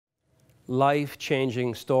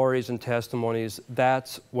Life-changing stories and testimonies,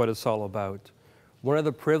 that's what it's all about. One of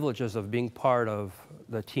the privileges of being part of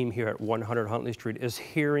the team here at 100 Huntley Street is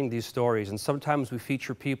hearing these stories. And sometimes we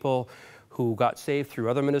feature people who got saved through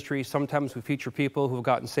other ministries. Sometimes we feature people who have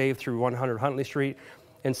gotten saved through 100 Huntley Street.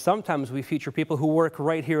 And sometimes we feature people who work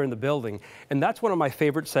right here in the building. And that's one of my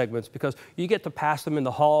favorite segments because you get to pass them in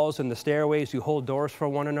the halls and the stairways, you hold doors for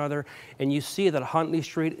one another, and you see that Huntley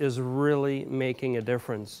Street is really making a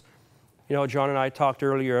difference. You know, John and I talked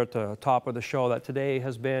earlier at the top of the show that today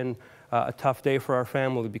has been a tough day for our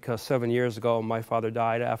family because 7 years ago my father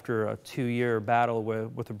died after a 2-year battle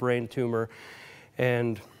with a brain tumor.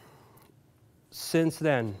 And since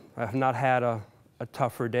then, I've not had a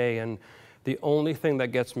tougher day. And the only thing that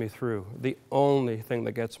gets me through,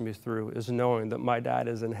 is knowing that my dad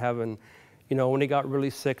is in heaven. You know, when he got really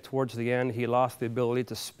sick towards the end, he lost the ability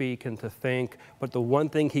to speak and to think. But the one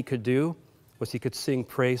thing he could do was he could sing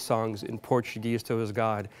praise songs in Portuguese to his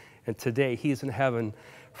God. And today he's in heaven,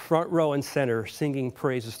 front row and center, singing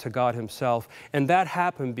praises to God himself. And that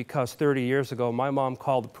happened because 30 years ago, my mom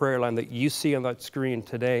called the prayer line that you see on that screen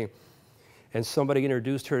today. And somebody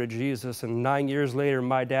introduced her to Jesus. And 9 years later,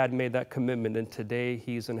 my dad made that commitment. And today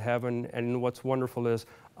he's in heaven. And what's wonderful is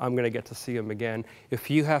I'm going to get to see him again.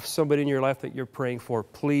 If you have somebody in your life that you're praying for,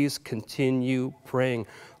 please continue praying.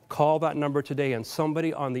 Call that number today, and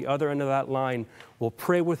somebody on the other end of that line will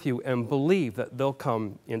pray with you and believe that they'll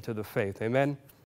come into the faith. Amen?